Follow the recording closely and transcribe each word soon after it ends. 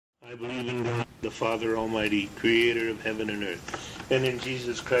I believe in God, the Father Almighty, creator of heaven and earth, and in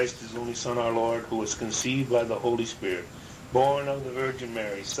Jesus Christ, his only Son, our Lord, who was conceived by the Holy Spirit, born of the Virgin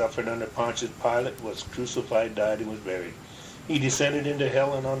Mary, suffered under Pontius Pilate, was crucified, died, and was buried. He descended into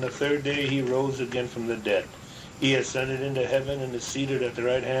hell, and on the third day he rose again from the dead. He ascended into heaven and is seated at the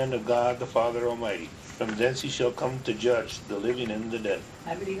right hand of God, the Father Almighty. From thence he shall come to judge the living and the dead.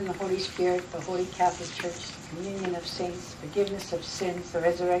 I believe in the Holy Spirit, the Holy Catholic Church, the communion of saints, forgiveness of sins, the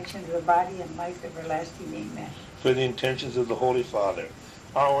resurrection of the body, and life everlasting. Amen. For the intentions of the Holy Father.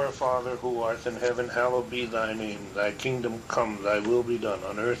 Our Father, who art in heaven, hallowed be thy name. Thy kingdom come, thy will be done,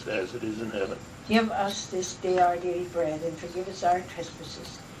 on earth as it is in heaven. Give us this day our daily bread, and forgive us our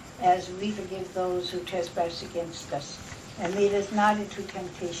trespasses, as we forgive those who trespass against us. And lead us not into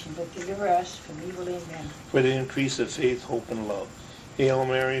temptation, but deliver us from evil. Amen. For the increase of faith, hope, and love. Hail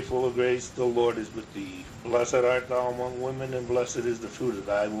Mary, full of grace, the Lord is with thee. Blessed art thou among women, and blessed is the fruit of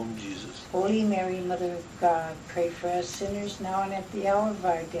thy womb, Jesus. Holy Mary, Mother of God, pray for us sinners, now and at the hour of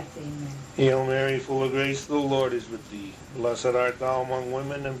our death. Amen. Hail Mary, full of grace, the Lord is with thee. Blessed art thou among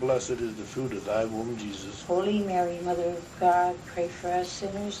women, and blessed is the fruit of thy womb, Jesus. Holy Mary, Mother of God, pray for us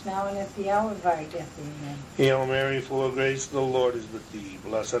sinners, now and at the hour of our death. Amen. Hail Mary, full of grace, the Lord is with thee.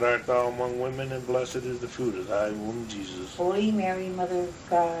 Blessed art thou among women, and blessed is the fruit of thy womb, Jesus. Holy Mary, Mother of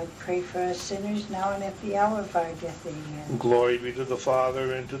God, pray for us sinners, now and at the hour of our death. Amen. Glory be to the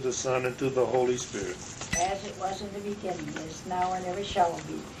Father, and to the Son, and to the Holy Spirit. As it was in the beginning, is now, and ever shall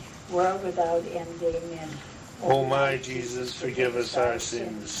be, world without end. Amen. O my Jesus, forgive us our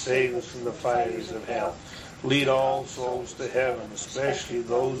sins, save us from the fires of hell. Lead all souls to heaven, especially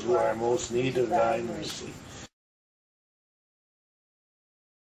those who are most in need of thy mercy.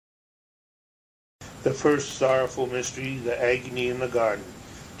 The first sorrowful mystery, the agony in the garden.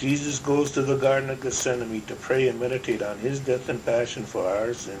 Jesus goes to the Garden of Gethsemane to pray and meditate on his death and passion for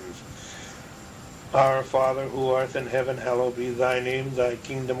our sins. Our Father, who art in heaven, hallowed be thy name. Thy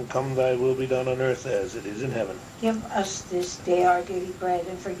kingdom come, thy will be done on earth as it is in heaven. Give us this day our daily bread,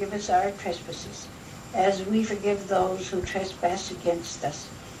 and forgive us our trespasses, as we forgive those who trespass against us.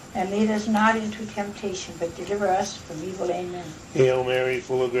 And lead us not into temptation, but deliver us from evil. Amen. Hail Mary,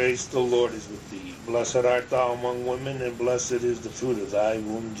 full of grace, the Lord is with thee. Blessed art thou among women, and blessed is the fruit of thy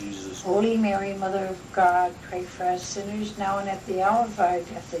womb, Jesus. Holy Mary, Mother of God, pray for us sinners, now and at the hour of our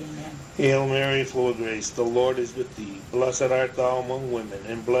death. Amen. Hail Mary, full of grace, the Lord is with thee. Blessed art thou among women,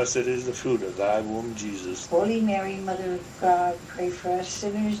 and blessed is the fruit of thy womb, Jesus. Holy Mary, Mother of God, pray for us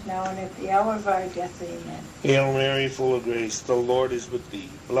sinners, now and at the hour of our death. Amen. Hail Mary, full of grace, the Lord is with thee.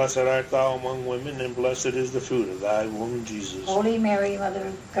 Blessed art thou among women, and blessed is the fruit of thy womb, Jesus. Holy Mary, Mother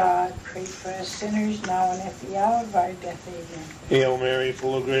of God, pray for us sinners, now and at the hour of our death. Amen. Hail Mary,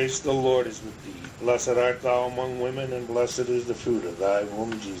 full of grace, the Lord is with thee. Blessed art thou among women, and blessed is the fruit of thy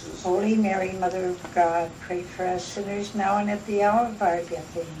womb, Jesus. Holy Mary, Mother of God, pray for us sinners, now and at the hour of our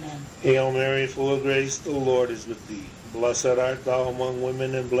death. Amen. Hail Mary, full of grace, the Lord is with thee. Blessed art thou among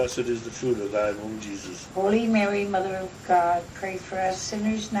women, and blessed is the fruit of thy womb, Jesus. Holy Mary, Mother of God, pray for us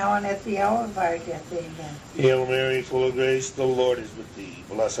sinners, now and at the hour of our death. Amen. Hail Mary, full of grace, the Lord is with thee.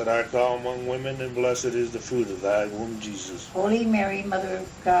 Blessed art thou among women, and blessed is the fruit of thy womb, Jesus. Holy Mary, Mother of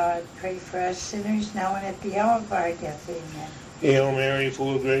God, pray for us sinners, now and at the hour of our death. Amen. Hail Mary,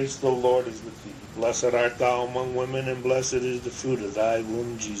 full of grace, the Lord is with thee. Blessed art thou among women, and blessed is the fruit of thy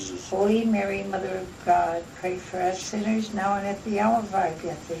womb, Jesus. Holy Mary, Mother of God, pray for us sinners, now and at the hour of our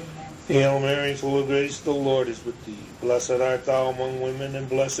death. Amen. Hail Mary, full of grace, the Lord is with thee. Blessed art thou among women, and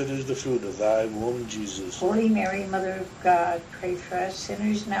blessed is the fruit of thy womb, Jesus. Holy Mary, Mother of God, pray for us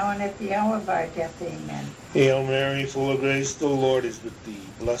sinners, now and at the hour of our death. Amen. Hail Mary, full of grace, the Lord is with thee.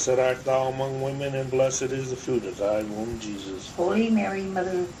 Blessed art thou among women, and blessed is the fruit of thy womb, Jesus. Holy Mary,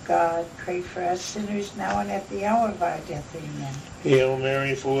 Mother of God, pray for us sinners, now and at the hour of our death. Amen. Hail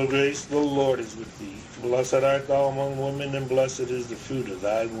Mary, full of grace, the Lord is with thee. Blessed art thou among women, and blessed is the fruit of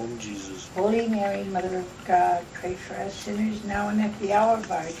thy womb, Jesus. Holy Mary, Mother of God, pray for us sinners, now and at the hour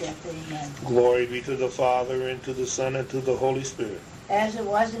of our death. Amen. Glory be to the Father, and to the Son, and to the Holy Spirit. As it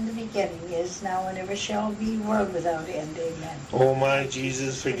was in the beginning, is now, and ever shall be, world without end. Amen. O my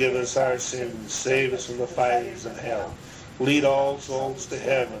Jesus, forgive us our sins, save us from the fires of hell. Lead all souls to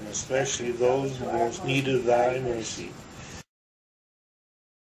heaven, especially those who most need of thy mercy.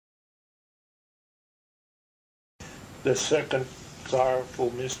 The second sorrowful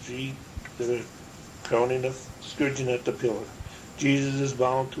mystery, the crowning of scourging at the pillar. Jesus is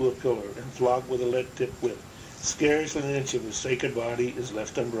bound to a pillar and flogged with a lead-tipped whip. Scarcely an inch of his sacred body is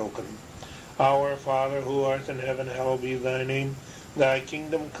left unbroken. Our Father, who art in heaven, hallowed be thy name. Thy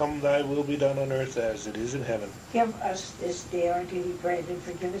kingdom come, thy will be done on earth as it is in heaven. Give us this day our daily bread, and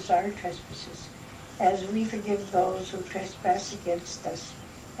forgive us our trespasses, as we forgive those who trespass against us.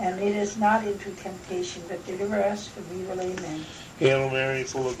 And lead us not into temptation, but deliver us from evil. Amen. Hail Mary,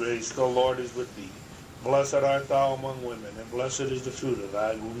 full of grace, the Lord is with thee. Blessed art thou among women, and blessed is the fruit of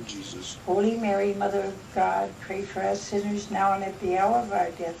thy womb, Jesus. Holy Mary, Mother of God, pray for us sinners now and at the hour of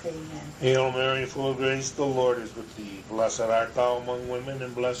our death. Amen. Hail Mary, full of grace, the Lord is with thee. Blessed art thou among women,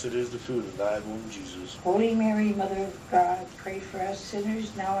 and blessed is the fruit of thy womb, Jesus. Holy Mary, Mother of God, pray for us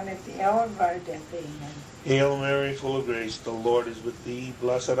sinners now and at the hour of our death. Amen. Hail Mary, full of grace, the Lord is with thee.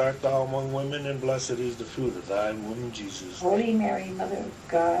 Blessed art thou among women, and blessed is the fruit of thy womb, Jesus. Holy Mary, Mother of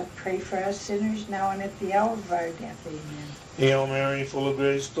God, pray for us sinners now and at the hour of our death. Amen. Hail Mary, full of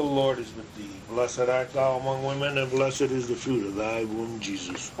grace, the Lord is with thee. Blessed art thou among women, and blessed is the fruit of thy womb,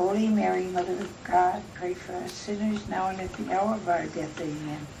 Jesus. Holy Mary, Mother of God, pray for us sinners now and at the hour of our death.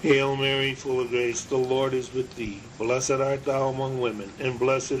 Amen. Hail Mary, full of grace, the Lord is with thee. Blessed art thou among women, and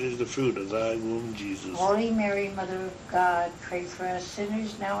blessed is the fruit of thy womb, Jesus. Holy Mary, Mother of God, pray for us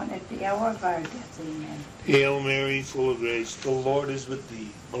sinners now and at the hour of our death. Amen. Hail Mary, full of grace, the Lord is with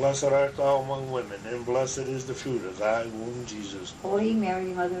thee. Blessed art thou among women, and blessed is the fruit of thy womb, Jesus. Holy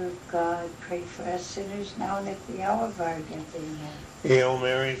Mary, Mother of God, pray for us sinners now and at the hour of our death. Amen. Hail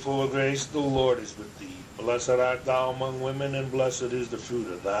Mary, full of grace, the Lord is with thee. Blessed art thou among women, and blessed is the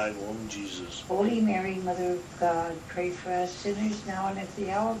fruit of thy womb, Jesus. Holy Mary, Mother of God, pray for us sinners now and at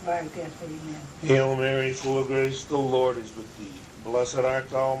the hour of our death. Amen. Hail Mary, full of grace, the Lord is with thee. Blessed art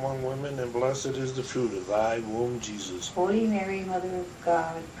thou among women, and blessed is the fruit of thy womb, Jesus. Holy Mary, Mother of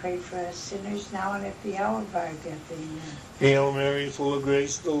God, pray for us sinners now and at the hour of our death. Amen. Hail Mary, full of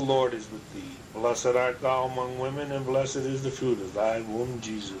grace, the Lord is with thee. Blessed art thou among women, and blessed is the fruit of thy womb,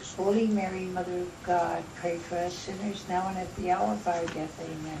 Jesus. Holy Mary, Mother of God, pray for us sinners now and at the hour of our death.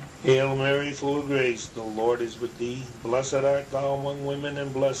 Amen. Hail Mary, full of grace, the Lord is with thee. Blessed art thou among women,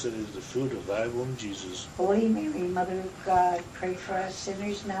 and blessed is the fruit of thy womb, Jesus. Holy Mary, Mother of God, pray for us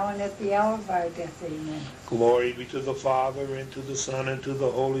sinners now and at the hour of our death. Amen. Glory be to the Father, and to the Son, and to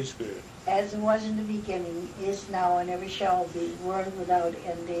the Holy Spirit. As it was in the beginning, is now, and ever shall be, world without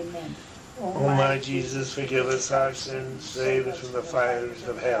end. Amen. O my Jesus, forgive us our sins, save us from the fires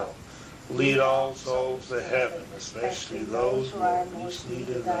of hell. Lead all souls to heaven, especially those who are most in need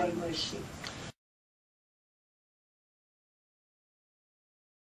of thy mercy.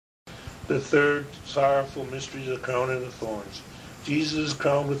 The third sorrowful mystery is the crowning of thorns. Jesus,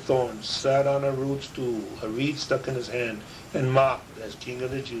 crowned with thorns, sat on a rude stool, a reed stuck in his hand, and mocked as King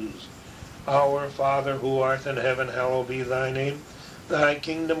of the Jews. Our Father, who art in heaven, hallowed be thy name. Thy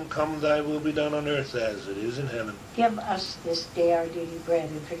kingdom come, thy will be done on earth as it is in heaven. Give us this day our daily bread,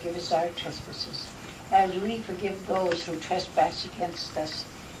 and forgive us our trespasses, as we forgive those who trespass against us.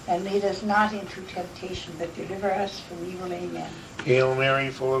 And lead us not into temptation, but deliver us from evil. Amen. Hail Mary,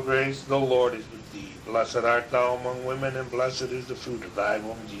 full of grace, the Lord is with thee. Blessed art thou among women, and blessed is the fruit of thy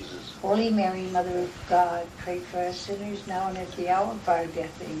womb, Jesus. Holy Mary, Mother of God, pray for us sinners now and at the hour of our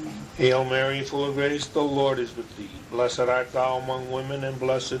death. Amen. Hail Mary, full of grace, the Lord is with thee. Blessed art thou among women, and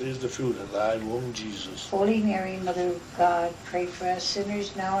blessed is the fruit of thy womb, Jesus. Holy Mary, Mother of God, pray for us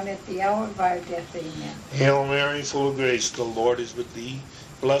sinners now and at the hour of our death. Amen. Hail Mary, full of grace, the Lord is with thee.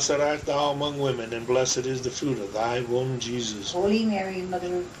 Blessed art thou among women, and blessed is the fruit of thy womb, Jesus. Holy Mary,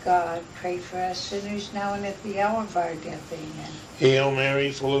 Mother of God, pray for us sinners now and at the hour of our death. Amen. Hail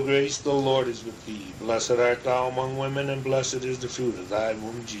Mary, full of grace, the Lord is with thee. Blessed art thou among women, and blessed is the fruit of thy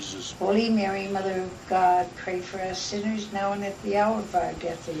womb, Jesus. Holy Mary, Mother of God, pray for us sinners now and at the hour of our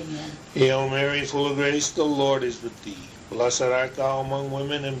death. Amen. Hail Mary, full of grace, the Lord is with thee. Blessed art thou among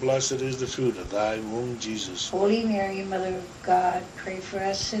women, and blessed is the fruit of thy womb, Jesus. Holy Mary, Mother of God, pray for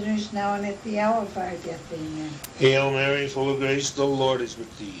us sinners now and at the hour of our death. Amen. Hail Mary, full of grace, the Lord is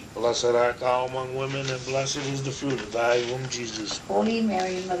with thee. Blessed art thou among women, and blessed is the fruit of thy womb, Jesus. Holy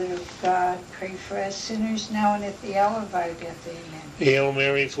Mary, Mother of God, pray for us sinners now and at the hour of our death. Amen. Hail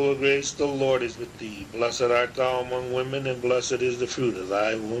Mary, full of grace, the Lord is with thee. Blessed art thou among women, and blessed is the fruit of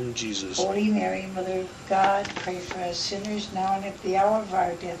thy womb, Jesus. Holy Mary, Mother of God, pray for us sinners now and at the hour of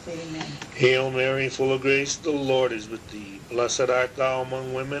our death. Amen. Hail Mary, full of grace, the Lord is with thee. Blessed art thou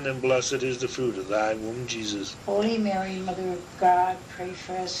among women, and blessed is the fruit of thy womb, Jesus. Holy Mary, Mother of God, pray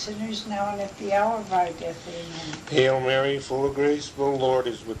for us sinners now and at the hour of our death. Amen. Hail Mary, full of grace, the Lord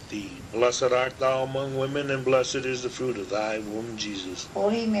is with thee. Blessed art thou among women, and blessed is the fruit of thy womb, Jesus.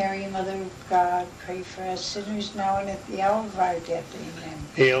 Holy Mary, Mother of God, pray for us sinners now and at the hour of our death. Amen.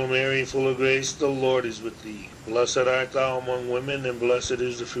 Hail Mary, full of grace, the Lord is with thee. Blessed art art thou among women, and blessed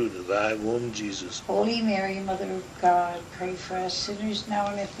is the fruit of thy womb, Jesus. Holy Mary, Mother of God, pray for us sinners now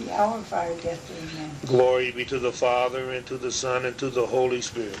and at the hour of our death. Amen. Glory be to the Father, and to the Son, and to the Holy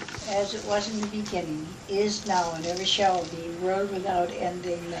Spirit. As it was in the beginning, is now, and ever shall be, world without end.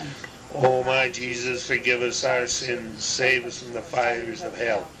 Amen. O my Jesus, forgive us our sins, save us from the fires of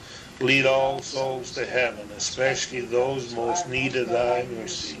hell. Lead all souls to heaven, especially those most need of thy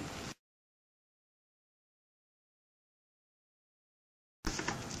mercy.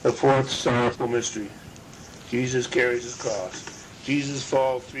 The fourth sorrowful mystery. Jesus carries his cross. Jesus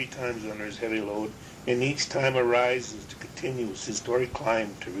falls 3 times under his heavy load, and each time arises to continue his historic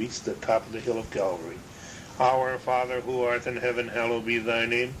climb to reach the top of the hill of Calvary. Our Father, who art in heaven, hallowed be thy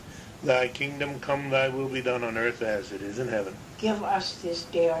name. Thy kingdom come, thy will be done on earth as it is in heaven. Give us this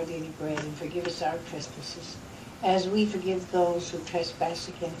day our daily bread, and forgive us our trespasses, as we forgive those who trespass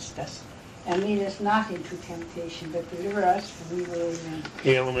against us. And lead us not into temptation, but deliver us from evil. Amen.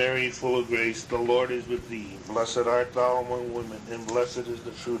 Hail Mary, full of grace, the Lord is with thee. Blessed art thou among women, and blessed is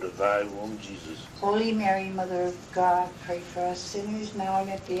the fruit of thy womb, Jesus. Holy Mary, Mother of God, pray for us sinners now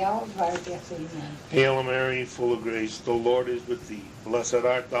and at the hour of our death. Amen. Hail Mary, full of grace, the Lord is with thee. Blessed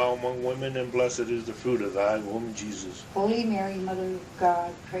art thou among women, and blessed is the fruit of thy womb, Jesus. Holy Mary, Mother of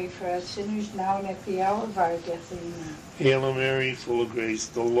God, pray for us sinners now and at the hour of our death. Amen. Hail Mary, full of grace,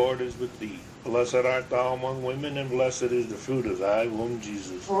 the Lord is with thee. Blessed art thou among women, and blessed is the fruit of thy womb,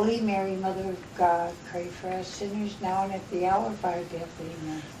 Jesus. Holy Mary, Mother of God, pray for us sinners now and at the hour of our death.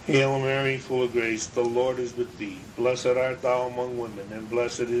 Amen. Hail Mary, full of grace, the Lord is with thee. Blessed art thou among women, and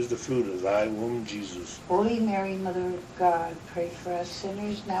blessed is the fruit of thy womb, Jesus. Holy Mary, Mother of God, pray for us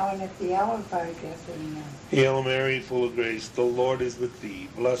sinners now and at the hour of our death. Amen. Hail Mary, full of grace, the Lord is with thee.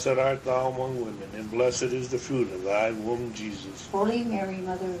 Blessed art thou among women, and blessed is the fruit of thy womb, Jesus. Holy Mary,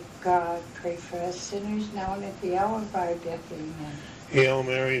 Mother of God, pray for us sinners now and at the hour of our death. Amen. Hail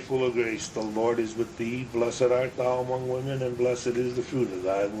Mary, full of grace, the Lord is with thee. Blessed art thou among women, and blessed is the fruit of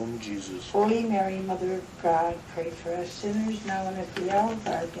thy womb, Jesus. Holy Mary, Mother of God, pray for us sinners now and at the hour of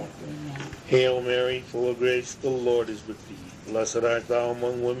our death. Amen. Hail Mary, full of grace, the Lord is with thee. Blessed art thou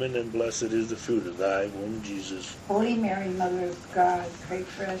among women, and blessed is the fruit of thy womb, Jesus. Holy Mary, Mother of God, pray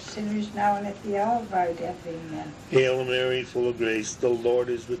for us sinners now and at the hour of our death. Amen. Hail Mary, full of grace, the Lord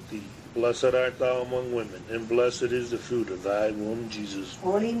is with thee. Blessed art thou among women, and blessed is the fruit of thy womb, Jesus.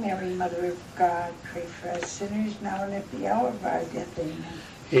 Holy Mary, Mother of God, pray for us sinners now and at the hour of our death. Amen.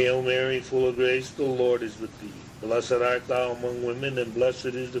 Hail Mary, full of grace, the Lord is with thee. Blessed art thou among women, and blessed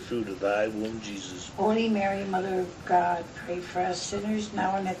is the fruit of thy womb, Jesus. Holy Mary, Mother of God, pray for us sinners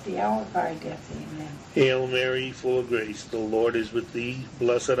now and at the hour of our death. Amen. Hail Mary, full of grace, the Lord is with thee.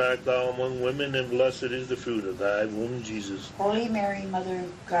 Blessed art thou among women, and blessed is the fruit of thy womb, Jesus. Holy Mary, Mother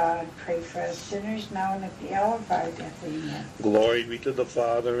of God, pray for us sinners now and at the hour of our death. Amen. Glory be to the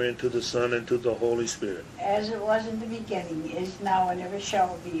Father, and to the Son, and to the Holy Spirit. As it was in the beginning, is now, and ever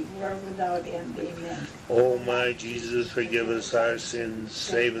shall be, world without end. Amen. O my Jesus, forgive us our sins,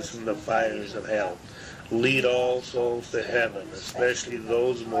 save us from the fires of hell. Lead all souls to heaven, especially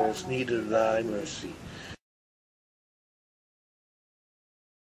those most needed of thy mercy.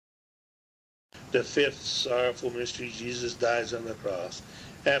 The fifth sorrowful mystery, Jesus dies on the cross.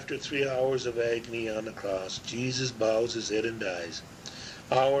 After 3 hours of agony on the cross, Jesus bows his head and dies.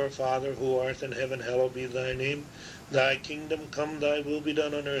 Our Father, who art in heaven, hallowed be thy name. Thy kingdom come, thy will be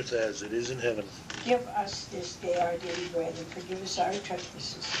done on earth as it is in heaven. Give us this day our daily bread, and forgive us our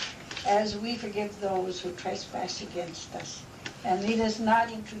trespasses, as we forgive those who trespass against us. And lead us not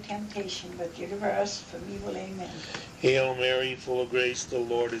into temptation, but deliver us from evil. Amen. Hail Mary, full of grace, the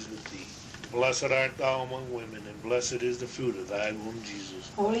Lord is with thee. Blessed art thou among women, and blessed is the fruit of thy womb, Jesus.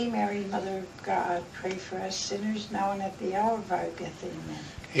 Holy Mary, Mother of God, pray for us sinners now and at the hour of our death. Amen.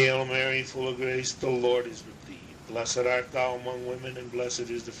 Hail Mary, full of grace, the Lord is with thee. Blessed art thou among women, and blessed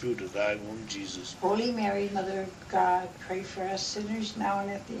is the fruit of thy womb, Jesus. Holy Mary, Mother of God, pray for us sinners now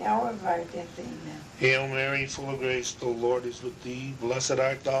and at the hour of our death. Amen. Hail Mary, full of grace, the Lord is with thee. Blessed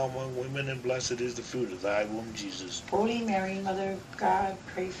art thou among women, and blessed is the fruit of thy womb, Jesus. Holy Mary, Mother of God,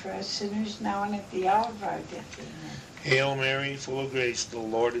 pray for us sinners now and at the hour of our death. Amen. Hail Mary, full of grace, the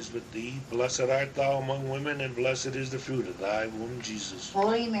Lord is with thee. Blessed art thou among women, and blessed is the fruit of thy womb, Jesus.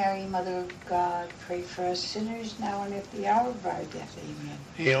 Holy Mary, Mother of God, pray for us sinners now and at the hour of our death. Amen.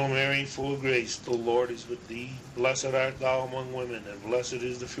 Hail Mary, full of grace, the Lord is with thee. Blessed art thou among women, and blessed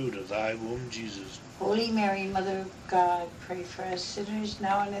is the fruit of thy womb, Jesus. Holy Mary, Mother of God, pray for us sinners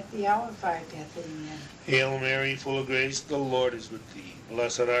now and at the hour of our death. Amen. Hail Mary, full of grace, the Lord is with thee.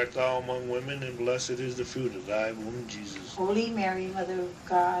 Blessed art thou among women, and blessed is the fruit of thy womb, Jesus. Holy Mary, Mother of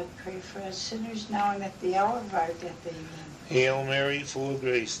God, pray for us sinners now and at the hour of our death. Amen. Hail Mary, full of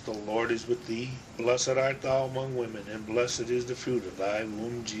grace, the Lord is with thee. Blessed art thou among women, and blessed is the fruit of thy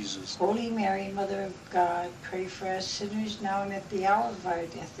womb, Jesus. Holy Mary, Mother of God, pray for us sinners now and at the hour of our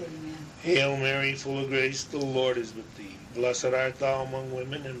death. Amen. Hail Mary, full of grace, the Lord is with thee. Blessed art thou among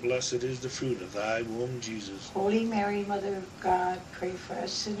women, and blessed is the fruit of thy womb, Jesus. Holy Mary, Mother of God, pray for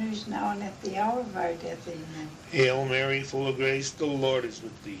us sinners now and at the hour of our death. Amen. Hail Mary, full of grace, the Lord is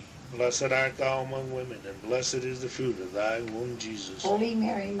with thee. Blessed art thou among women, and blessed is the fruit of thy womb, Jesus. Holy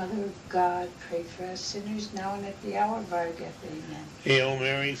Mary, Mother of God, pray for us sinners now and at the hour of our death. Amen. Hail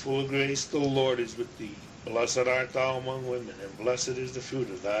Mary, full of grace, the Lord is with thee. Blessed art thou among women, and blessed is the fruit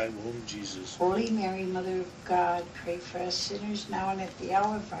of thy womb, Jesus. Holy Mary, Mother of God, pray for us sinners now and at the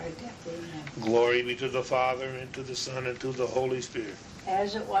hour of our death. Amen. Glory be to the Father, and to the Son, and to the Holy Spirit.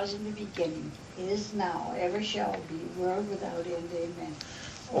 As it was in the beginning, is now, ever shall be, world without end. Amen.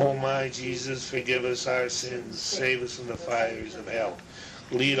 O my Jesus, forgive us our sins, save us from the fires of hell.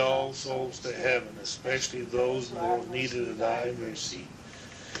 Lead all souls to heaven, especially those most needed of thy mercy.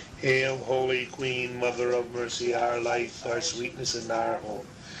 Hail, Holy Queen, Mother of mercy, our life, our sweetness, and our hope.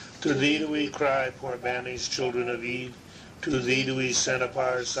 To thee do we cry, poor banished children of Eve. To thee do we send up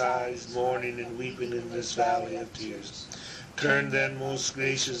our sighs, mourning and weeping in this valley of tears. Turn then, most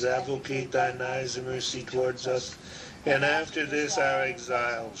gracious Advocate, thine eyes of mercy towards us, and after this our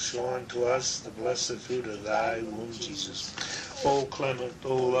exile, show unto us the blessed fruit of thy womb, Jesus. O clement,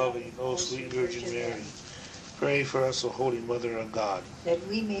 O loving, O sweet Virgin Mary, pray for us, O Holy Mother of God, that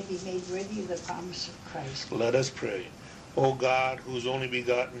we may be made worthy of the promise of Christ. Let us pray. O God, whose only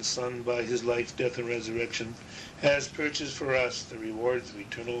begotten Son, by his life, death, and resurrection, has purchased for us the rewards of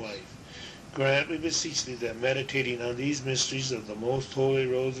eternal life, grant, we beseech thee, that meditating on these mysteries of the most holy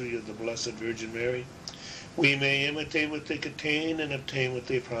Rosary of the Blessed Virgin Mary, we may imitate what they contain and obtain what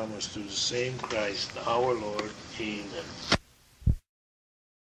they promise, through the same Christ our Lord. Amen.